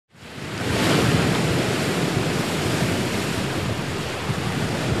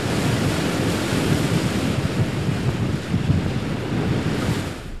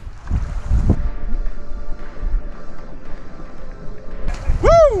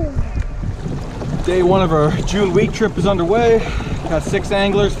Day one of our June week trip is underway. Got 6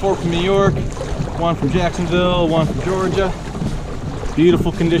 anglers, 4 from New York, 1 from Jacksonville, 1 from Georgia.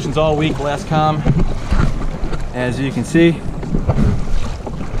 Beautiful conditions all week, last calm. As you can see,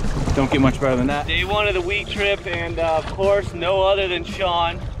 don't get much better than that. Day one of the week trip, and of course, no other than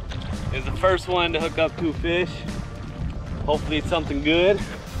Sean is the first one to hook up 2 fish. Hopefully it's something good.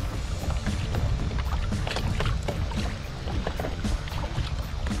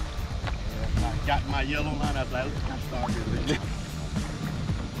 Got my yellow line up, let's start here.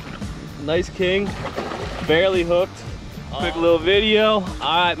 Nice king, barely hooked. Quick little video.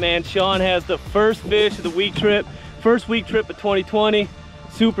 All right, man, Sean has the first fish of the week trip. First week trip of 2020.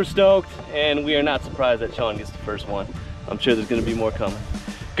 Super stoked, and we are not surprised that Sean gets the first one. I'm sure there's gonna be more coming.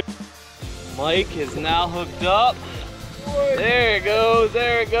 Mike is now hooked up. There it goes,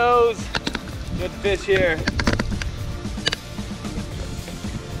 there it goes. Good fish here.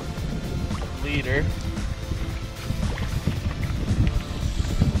 Leader.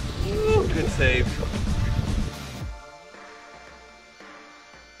 Ooh, good save.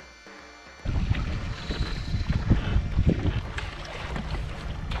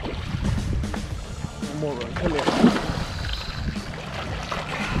 One more run, come here.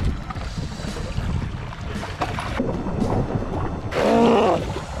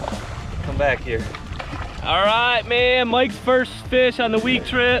 Come back here. All right, man, Mike's first fish on the week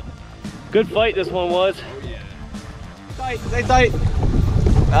trip. Good fight this one was. Oh, yeah. Tight, stay tight.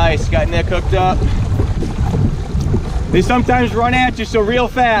 Nice, got Nick hooked up. They sometimes run at you, so real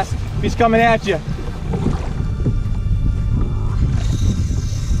fast. He's coming at you.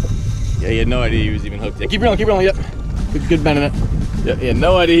 Yeah, he had no idea he was even hooked. Yeah, keep rolling, yep. Good bend in it. Yeah, he had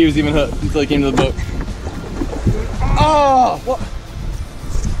no idea he was even hooked until he came to the boat. Oh! What?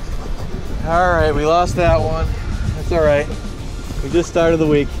 All right, we lost that one. That's all right. We just started the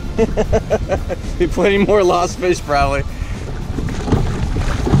week. Be plenty more lost fish probably.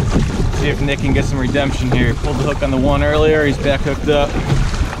 See if Nick can get some redemption here. Pulled the hook on the one earlier. He's back hooked up.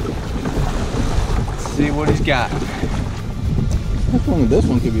 Let's see what he's got. I think this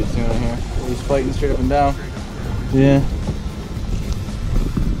one could be a tuna here. He's fighting straight up and down. Yeah.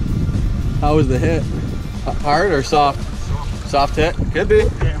 How was the hit? Hard or soft? Soft hit? Could be. Yeah,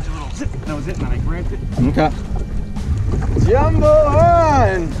 it was a little zip. That was it, and then I grabbed it. Okay. Jumbo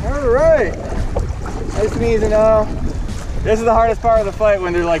on! Alright. Nice and easy now. This is the hardest part of the fight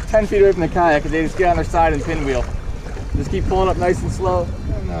when they're like 10 feet away from the kayak because they just get on their side and pinwheel. Just keep pulling up nice and slow.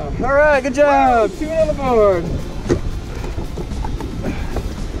 Alright, good job! Tuna on the board.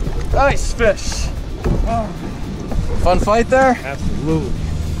 Nice fish. Fun fight there? Absolutely.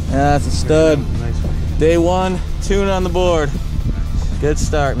 Yeah, that's a stud. Nice one. Day one, tuna on the board. Good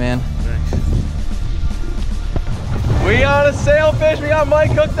start, man. We on a sailfish. We got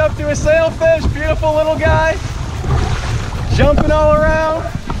Mike hooked up to a sailfish. Beautiful little guy. Jumping all around.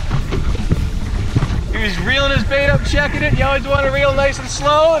 He was reeling his bait up, checking it. You always want to reel nice and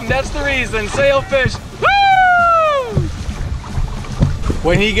slow, and that's the reason. Sailfish. Woo!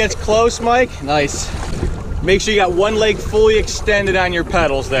 When he gets close, Mike, nice. Make sure you got one leg fully extended on your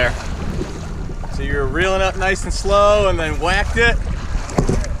pedals there. So you're reeling up nice and slow and then whacked it.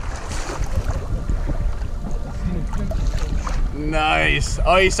 Nice.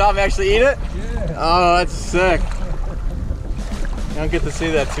 Oh, you saw him actually eat it? Yeah. Oh, that's sick. You don't get to see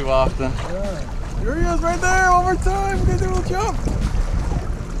that too often. Yeah. Here he is right there, one more time. We're gonna do a little jump.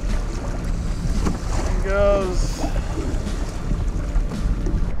 There he goes.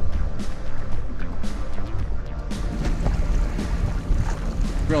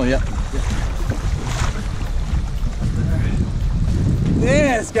 Really, yeah.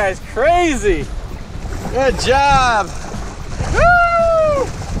 Man, this guy's crazy. Good job. Woo!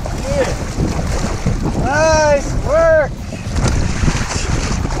 Yeah. Nice work.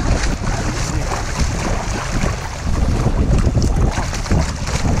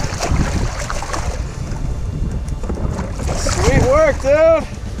 Sweet work, dude.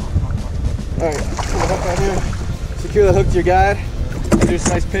 All right, put the hook right here. Secure the hook to your guide. Do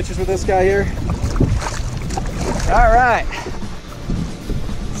some nice pictures with this guy here. All right.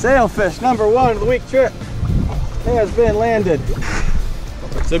 Sailfish number 1 of the week trip has been landed.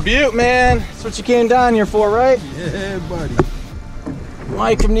 It's a beaut, man. That's what you came down here for, right? Yeah, buddy.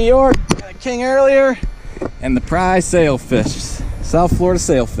 Mike from New York, got a king earlier, and the prize sailfish. South Florida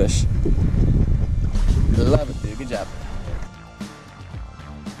sailfish. Love it, dude. Good job.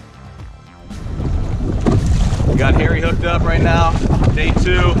 We got Harry hooked up right now. Day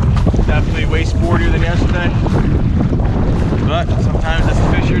 2. Definitely way sportier than yesterday. But sometimes it's the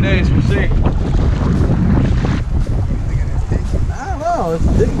fishier days. We'll see. I don't know. Oh,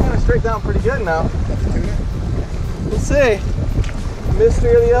 this thing's kind of straight down pretty good now. Let's see.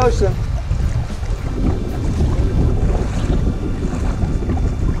 Mystery of the ocean.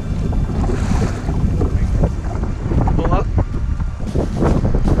 Pull up.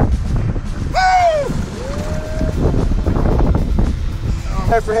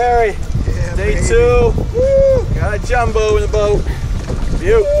 Time for Harry. Yeah, Day baby. 2. Woo. Got a jumbo in the boat.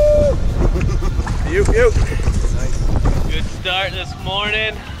 Beaut. Beaut, beaut. Good start this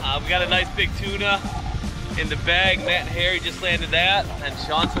morning. We got a nice big tuna in the bag. Matt and Harry just landed that, and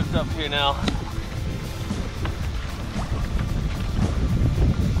Sean's hooked up here now.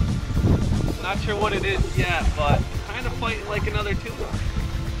 Not sure what it is yet, but kind of fighting like another tuna.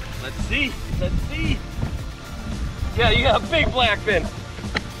 Let's see, let's see. Yeah, you got a big blackfin.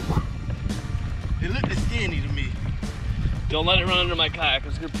 It looked skinny to me. Don't let it run under my kayak. I'm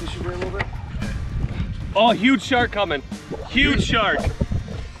just gonna push you for a little bit. Oh, huge shark coming. Huge shark.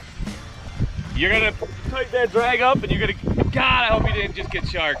 You're gonna tighten that drag up and you're gonna, God, I hope you didn't just get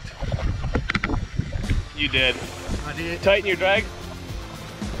sharked. You did. I did. Tighten your drag.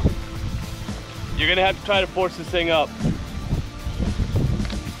 You're gonna have to try to force this thing up.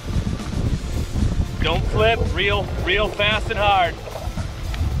 Don't flip, reel fast and hard.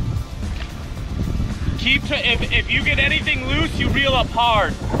 Keep, if you get anything loose, you reel up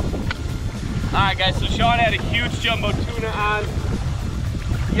hard. All right, guys, so Sean had a huge jumbo tuna on.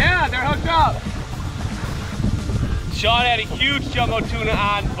 Yeah, they're hooked up. Sean had a huge jumbo tuna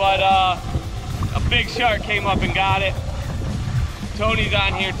on, but a big shark came up and got it. Tony's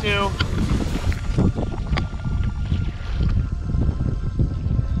on here too.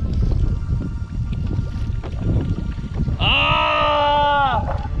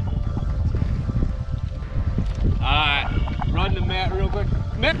 Ah! All right, run the mat real quick.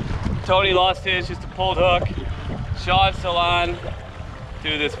 Tony lost his, just a pulled hook. Sean's still on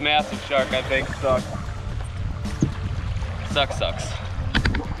to this massive shark, I think. Sucks. Sucks.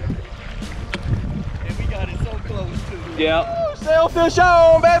 And we got it so close to it. Yeah. Sailfish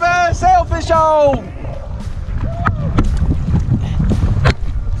on, baby! Sailfish on!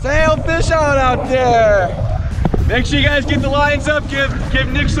 Sailfish on out there! Make sure you guys get the lines up, give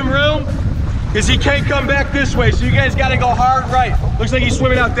Nick some room, because he can't come back this way, so you guys gotta go hard right. Looks like he's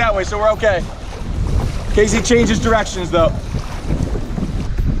swimming out that way, so we're okay. In case he changes directions though.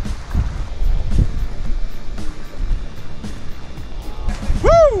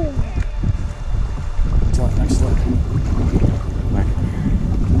 Woo! Excellent.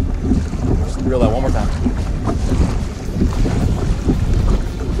 Just reel that one more time.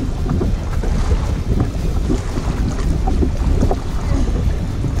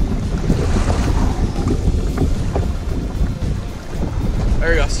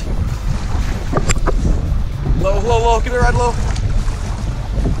 There he goes. Low, get the rod low.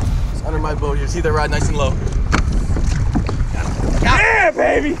 It's under my boat here. See the rod nice and low. Yeah,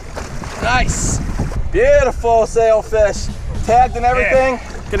 baby! Nice. Beautiful sailfish. Tagged and everything.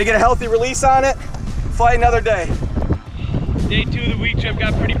 Yeah. Gonna get a healthy release on it. Fight another day. Day 2 of the week trip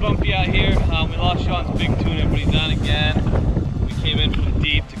got pretty bumpy out here. We lost Sean's big tuna, but he's on again. We came in from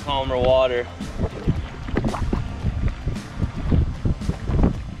deep to calmer water.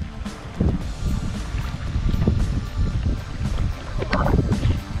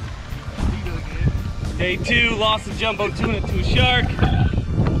 Day 2, lost the jumbo tuna to a shark,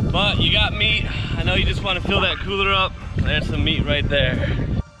 but you got meat. I know you just want to fill that cooler up. There's some meat right there.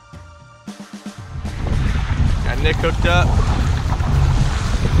 Got Nick hooked up,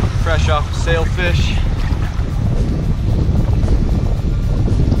 fresh off of Sailfish.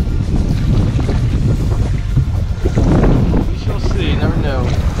 We shall see, never know.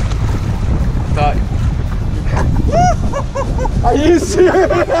 Thought. Are you serious?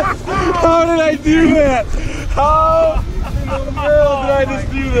 How did I do that? How in the world did I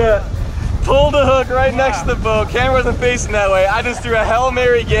just do that? Pulled a hook right next to the boat. Camera wasn't facing that way. I just threw a Hail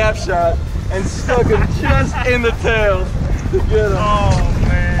Mary gap shot and stuck him just in the tail to get him. Oh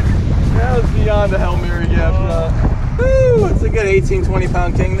man. That was beyond a Hail Mary gap shot. Woo! It's a good 18, 20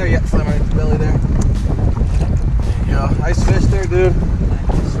 pound king there. Yep, slam right in the belly there. There you go. Nice fish there, dude.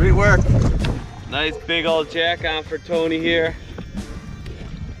 Sweet work. Nice big old jack on for Tony here.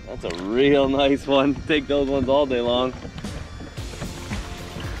 That's a real nice one. Take those ones all day long.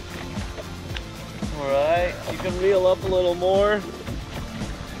 All right, you can reel up a little more.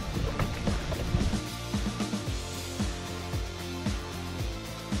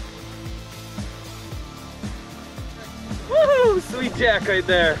 Woohoo! Sweet jack right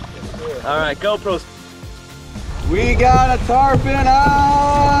there. All right, GoPro. We got a tarpon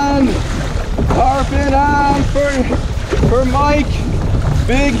on! Tarpon on for Mike.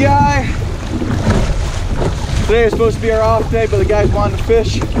 big guy. Today is supposed to be our off day, but the guys wanted to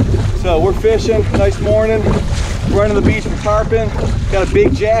fish. So we're fishing, nice morning. Running the beach for tarpon. Got a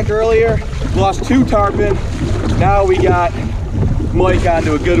big jack earlier. Lost 2 tarpon. Now we got Mike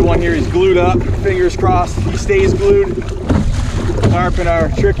onto a good one here. He's glued up, fingers crossed. He stays glued. Tarpon are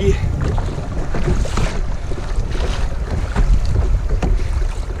tricky.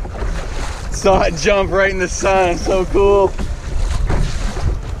 Saw it jump right in the sun, so cool.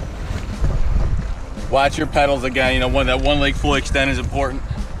 Watch your pedals again, you know, that one leg fully extend is important.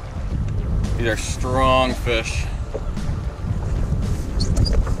 These are strong fish.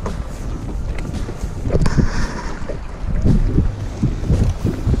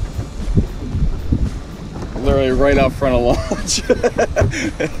 Literally right out front of launch.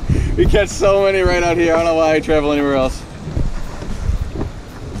 We catch so many right out here. I don't know why I travel anywhere else.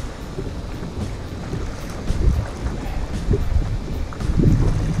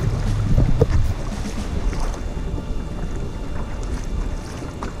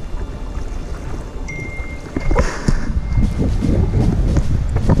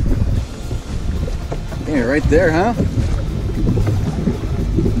 Yeah, right there, huh?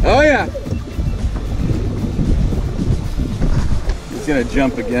 Oh yeah. He's gonna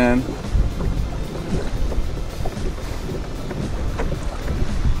jump again.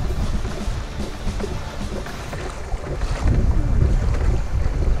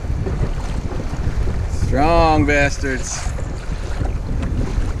 Strong bastards.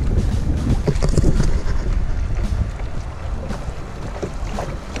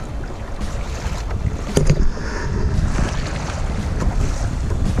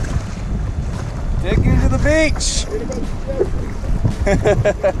 Take you to the beach.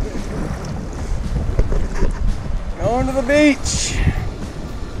 Going to the beach. I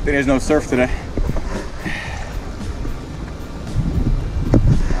think there's no surf today.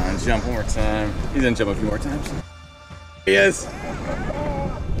 Come on, jump one more time. He's gonna jump a few more times. He is.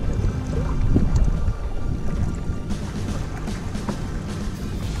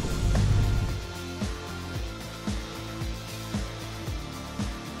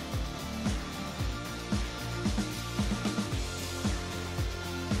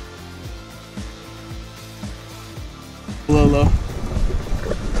 Low.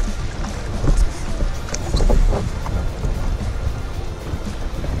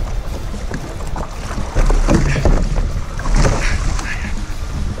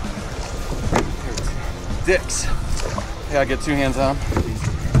 Dicks. I gotta get 2 hands on.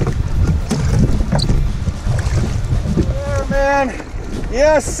 There, man.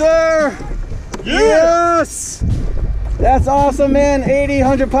 Yes, sir. Yeah. Yes. That's awesome, man. 80,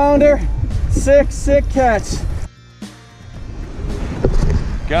 100-pounder. Sick catch.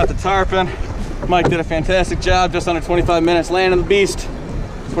 Got the tarpon. Mike did a fantastic job, just under 25 minutes landing the beast.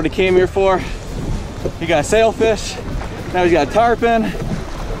 That's what he came here for. He got a sailfish, now he's got a tarpon.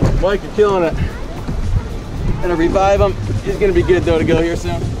 Mike, you're killing it. Gonna revive him. He's gonna be good though to go here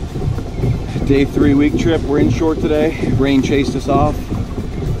soon. Day 3 week trip, we're inshore today. Rain chased us off.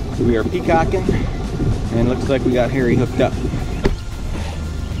 We are peacocking, and looks like we got Harry hooked up.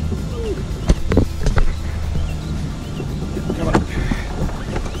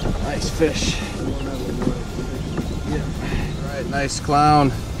 Fish. Yeah. All right, nice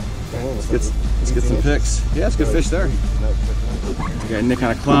clown. Let's get some pics. Yeah, it's good fish there. We got Nick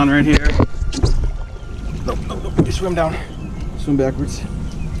on a clown right here. Nope. You swim down. Swim backwards.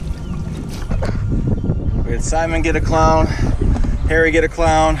 We had Simon get a clown, Harry get a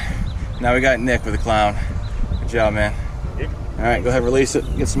clown. Now we got Nick with a clown. Good job, man. All right, go ahead, release it.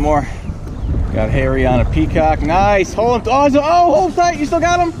 Get some more. Got Harry on a peacock. Nice. Hold him. Oh, hold tight. You still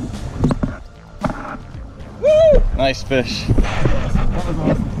got him? Woo! Nice fish. That was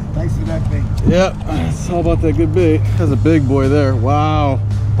awesome. Thanks for that bait. Yep, it's all about that good bait. That's a big boy there. Wow.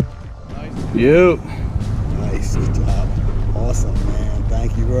 Nice. You. Nice job. Awesome, man.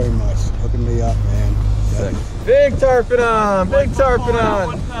 Thank you very much. Hooking me up, man. Sick. Big tarpon on. Big tarpon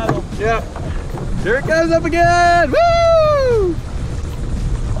on. Yep. Here it goes up again. Woo!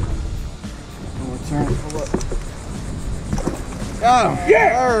 One more turn. Got him.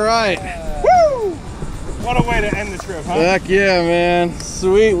 Yeah. All right. Woo! What a way to end the trip, huh? Heck yeah, man.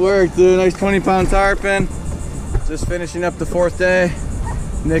 Sweet work, dude. Nice 20-pound tarpon. Just finishing up the 4th day.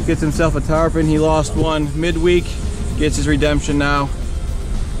 Nick gets himself a tarpon. He lost one midweek. Gets his redemption now.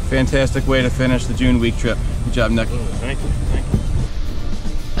 Fantastic way to finish the June week trip. Good job, Nick. Thank you.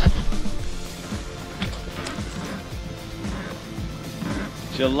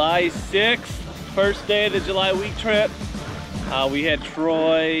 July 6th, first day of the July week trip. We had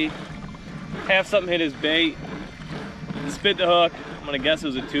Troy have something hit his bait, spit the hook, I'm gonna guess it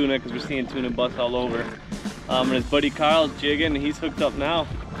was a tuna because we're seeing tuna bust all over. And his buddy Carl's jigging, and he's hooked up now.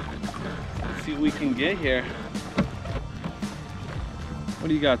 Let's see what we can get here. What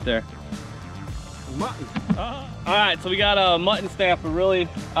do you got there? Mutton. All right, so we got a mutton snapper really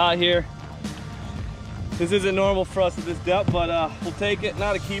out here. This isn't normal for us at this depth, but we'll take it.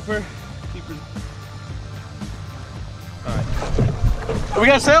 Not a keeper. Keeper's... All right. We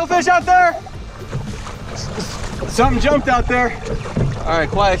got sailfish out there? Something jumped out there. All right,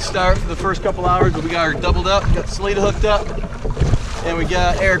 quiet start for the first couple hours, but we got her doubled up, got Salida hooked up, and we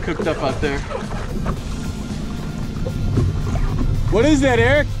got Eric hooked up out there. What is that,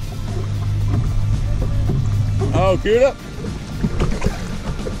 Eric? Oh, Cuda.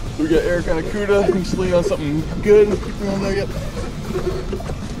 We got Eric on a Cuda. He's Salida on something good. Keep her on there yet.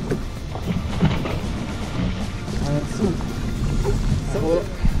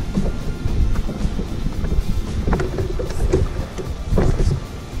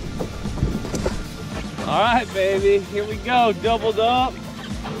 All right, baby, here we go, doubled up.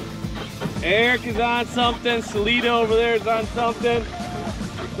 Eric is on something, Salida over there is on something.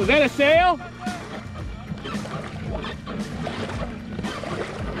 Was that a sail?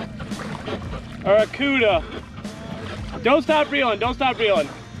 Or a Cuda? Don't stop reeling, don't stop reeling.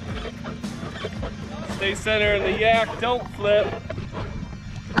 Stay center in the yak, don't flip.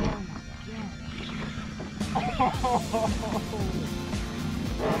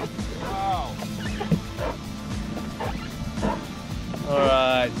 Wow. All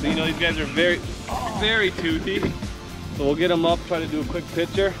right, so you know these guys are very toothy. So we'll get them up, try to do a quick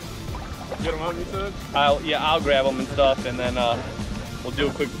picture. Get them out, you said? I'll grab them and stuff, and then we'll do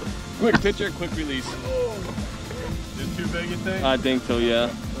a quick picture, quick release. Is it too big, you think? I think so, yeah.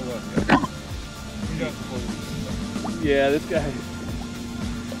 Yeah, this guy.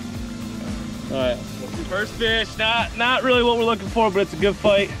 All right, first fish. Not really what we're looking for, but it's a good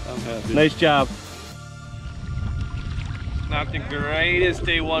fight. Nice job. Not the greatest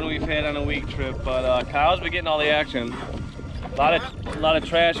day one we've had on a week trip, but Kyle's been getting all the action. A lot of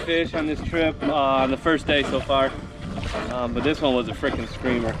trash fish on this trip on the first day so far, but this one was a freaking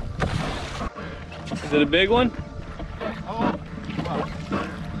screamer. Is it a big one? Oh, wow.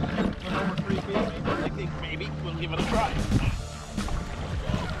 Over 3 feet. I think maybe we'll give it a try.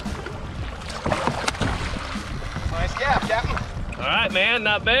 Nice gap, Captain. All right, man,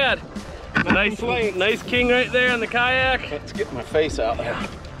 not bad. Nice king right there on the kayak. Let's get my face out there.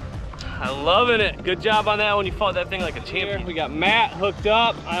 I'm loving it. Good job on that one. You fought that thing like a champion. We got Matt hooked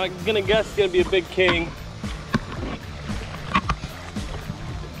up. I'm gonna guess it's gonna be a big king.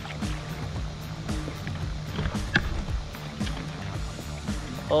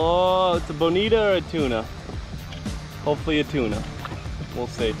 Oh, it's a bonita or a tuna? Hopefully a tuna. We'll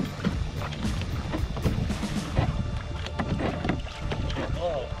see.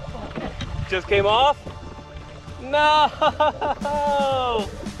 Oh. Just came off? No!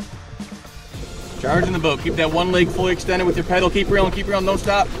 Charging the boat. Keep that one leg fully extended with your pedal. Keep reeling, don't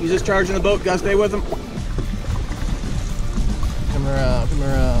stop. He's just charging the boat. Gotta stay with him. Come around, come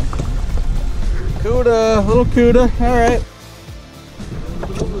around. Cuda, little Cuda. All right.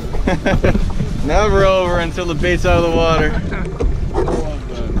 Never over until the bait's out of the water.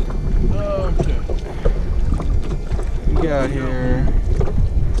 Okay. We got here.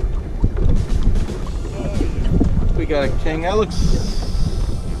 We got a king. That looks.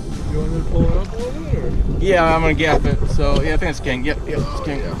 You want me to pull it up a little bit, or? Yeah, I'm gonna gap it. So yeah, I think it's king. Yep, it's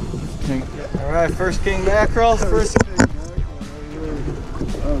king. It's king. All right, first king mackerel. First.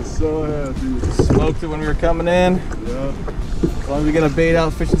 I'm so happy. Smoked it when we were coming in. Yeah. As long as we get a bait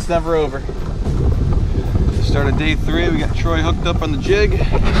out, fishing's never over. Started day 3. We got Troy hooked up on the jig.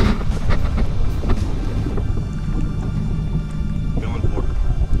 Going for it.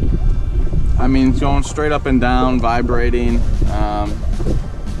 I mean, it's going straight up and down, vibrating.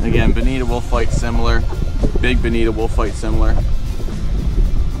 Again, bonita will fight similar. Big bonita will fight similar. Or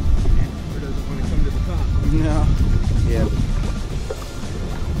doesn't want to come to the top. No. Yeah.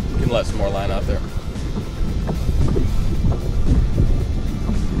 You can let some more line out there.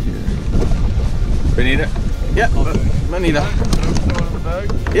 Bonita? Yep. Bonita.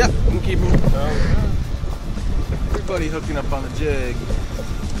 Yep. We can keep them. Everybody hooking up on the jig.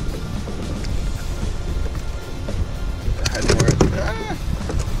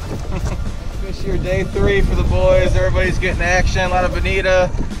 Fish here day 3 for the boys. Everybody's getting action. A lot of bonita.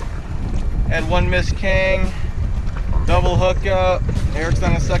 Had one missed king. Double hookup. Eric's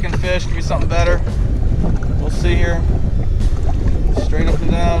on the second fish. Could be something better. We'll see here. Straight up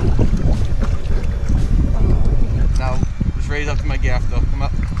and down. Now, just raise up to my gaff though. Come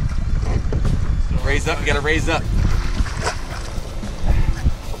up. Raise up. You gotta raise up.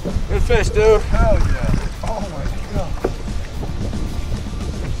 fish, dude. Hell yeah. Oh my God.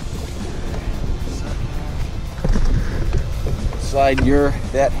 Slide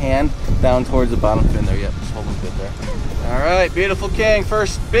that hand down towards the bottom fin there. Yep, just hold them good there. All right, beautiful king.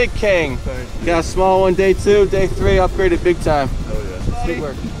 First big king. Got a small one day 2, day 3 upgraded big time. Oh yeah. Good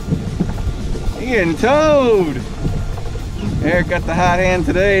work. You're getting towed. Eric got the hot hand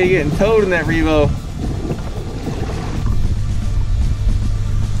today. You're getting towed in that Revo.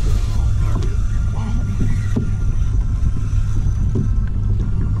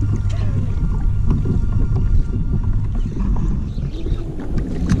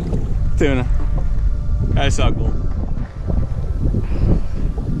 Tuna. I saw gold.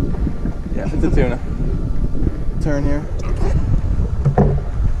 Yeah, it's a tuna. Turn here.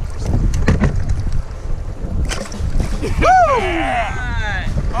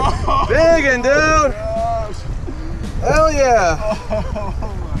 Big one, dude! Hell yeah!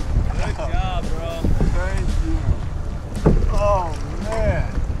 Good job, bro. Thank you. Oh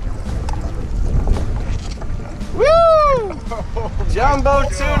man. Woo! Jumbo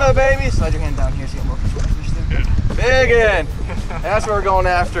tuna, baby! Slide your hand down here so you get more control of the fish there. Big one! That's what we're going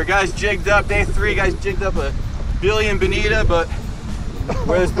after. Guys jigged up, day 3, guys jigged up a billion bonita, but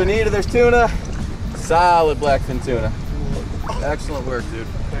where there's bonita, there's tuna. Solid blackfin tuna. Excellent work, dude.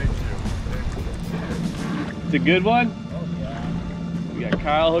 Thank you. It's a good one? Oh yeah. We got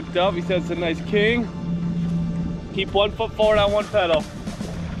Kyle hooked up. He said it's a nice king. Keep 1 foot forward on 1 pedal.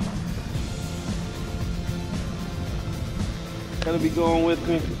 Gotta be going with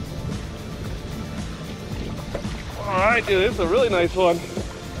me. All right, dude, this is a really nice one.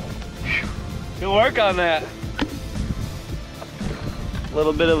 Good work on that. A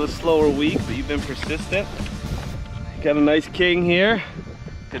little bit of a slower week, but you've been persistent. Got a nice king here.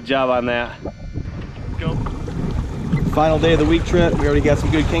 Good job on that. Go. Final day of the week trip. We already got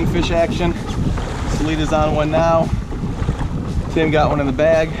some good kingfish action. Salita's on one now. Tim got one in the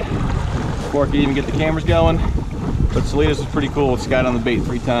bag. Before I could even get the cameras going. But Salita's was pretty cool. It's got on the bait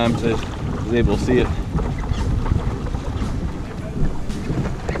 3 times. I was able to see it.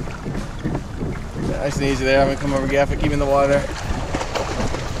 Nice and easy there. I'm gonna come over, Gaff, keep him in the water.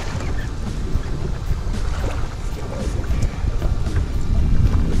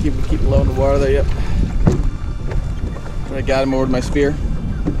 Keep low in the water there, yep. I got him over with my spear.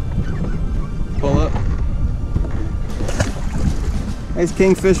 Pull up. Nice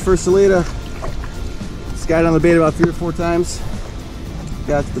kingfish for Salita. Skied on the bait about 3 or 4 times.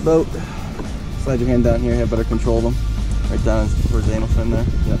 Got to the boat. Slide your hand down here, have better control of them. Right down towards the anal fin there.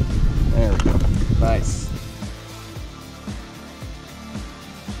 Yep. There we go. Nice.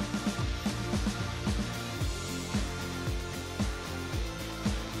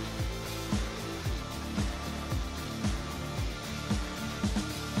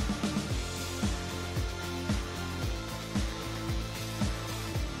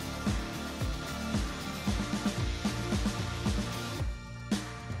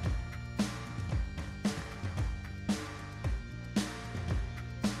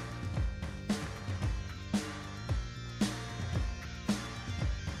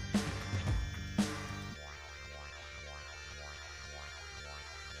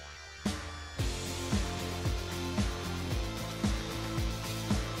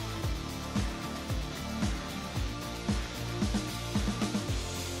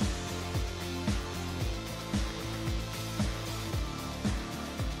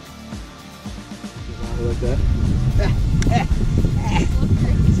 Like that.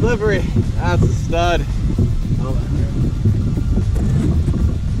 Slippery. That's a stud.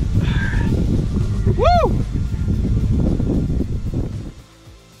 Woo!